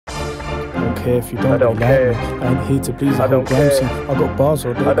care if you don't really like me. I ain't here to please the whole grime scene. I got bars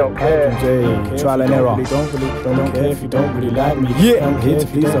all day, I don't care. Trial and error. Don't care if you don't really like me. Yeah, I'm here to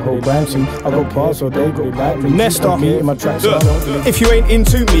please the whole grime scene. I got bars all day, really like me. Nesta, me in my tracks. If you ain't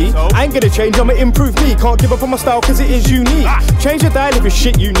into me, I ain't gonna change, I'ma improve me. Can't give up on my style cause it is unique. Change your dial if it's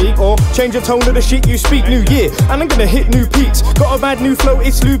shit unique, or change your tone of the shit you speak. New year, and I'm gonna hit new peaks. Got a mad new flow,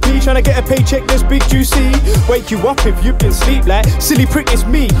 it's loopy. Tryna get a paycheck that's big juicy. Wake you up if you've been sleep like silly prick, it's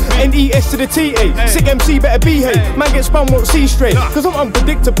me. N-E-S to the T-A. Sick MC better behave. Man get spun, won't see straight, cause I'm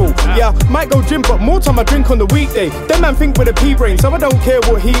unpredictable. Yeah, might go gym, but more time I drink on the weekday. Them man think with a P-brain, so I don't care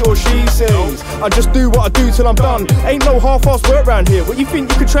what he or she says. I just do what I do till I'm done. Ain't no half-assed work round here. What you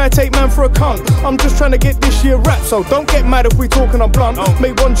think you could try to take man for a cunt? I'm just trying to get this year rap, so don't get mad if we talking on blunt.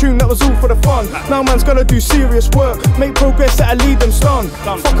 Make one tune, that was all for the fun. Now man's gonna do serious work, make progress that'll lead them stun.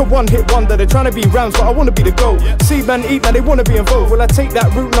 Fuck a one-hit wonder, they're trying to be rounds, but I wanna be the GOAT. See man eat, now they wanna be involved. Will I take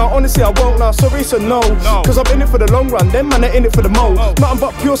that route now? Honestly I won't now, sorry it's a no. Cause I'm in it for the long run, them man are in it for the mo. Nothing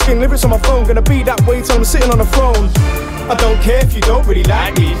but pure skin lyrics on my phone, gonna be that way till I'm sitting on the throne. I don't care if you don't really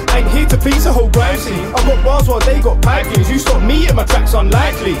like me. I ain't here to please the whole grime scene. I got bars while they got pipings. You stop me in my tracks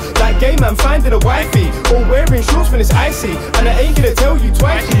unlikely. Like gay man finding a wifey, or wearing shorts when it's icy. And I ain't gonna tell you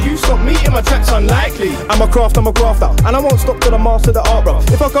twice. You stop me in my tracks unlikely. I'm a crafter, and I won't stop till I master the art, bro.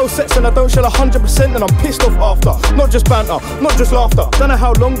 If I go sex and I don't shell 100%, then I'm pissed off after. Not just banter, not just laughter. Don't know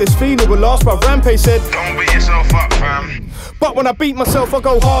how long this feeling will last, but Rampage said, don't beat yourself up, fam. But when I beat myself, I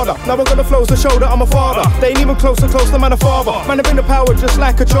go harder. Now I got the flows to show that I'm a father. They ain't even close to man a father. Man, I bring the power just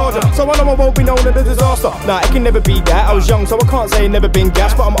like a charger. So I know I won't be known as a disaster. Nah, it can never be that. I was young, so I can't say it never been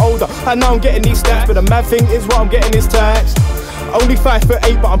gas. But I'm older, and now I'm getting these stats. But the mad thing is what I'm getting is taxed. Only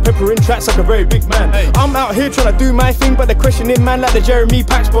 5'8", but I'm peppering tracks like a very big man. I'm out here trying to do my thing, but they're questioning man like the Jeremy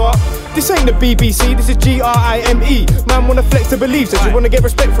Pax bar. This ain't the BBC, this is Grime. Man wanna flex to believe, says you wanna get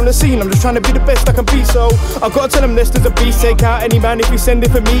respect from the scene. I'm just trying to be the best I can be, so I've gotta tell them Nesta's a beast. Take out any man if you send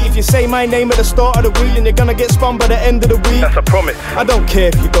it for me. If you say my name at the start of the week, then you're gonna get spun by the end of the week. That's a promise. I don't care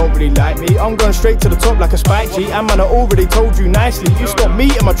if you don't really like me. I'm going straight to the top like a Spike G. And man, I already told you nicely, you stop me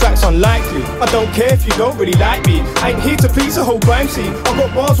in my tracks unlikely. I don't care if you don't really like me. I ain't here to please the whole grime scene. I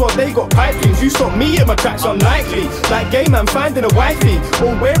got bars while they got pipe dreams. You stop me in my tracks unlikely. Like gay man finding a wifey,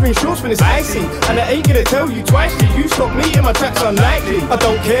 or wearing shorts when it's icy. And I ain't gonna tell you twice, you stop me in my tracks unlikely. I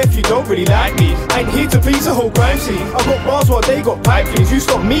don't care if you don't really like me. I ain't here to please the whole grime scene. I got bars while they got pipe dreams. You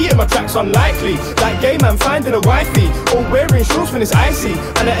stop me in my tracks unlikely. Like gay man finding a wifey, or wearing shorts when it's icy.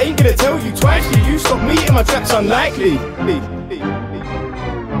 And I ain't gonna tell you twice, you stop me in my tracks unlikely.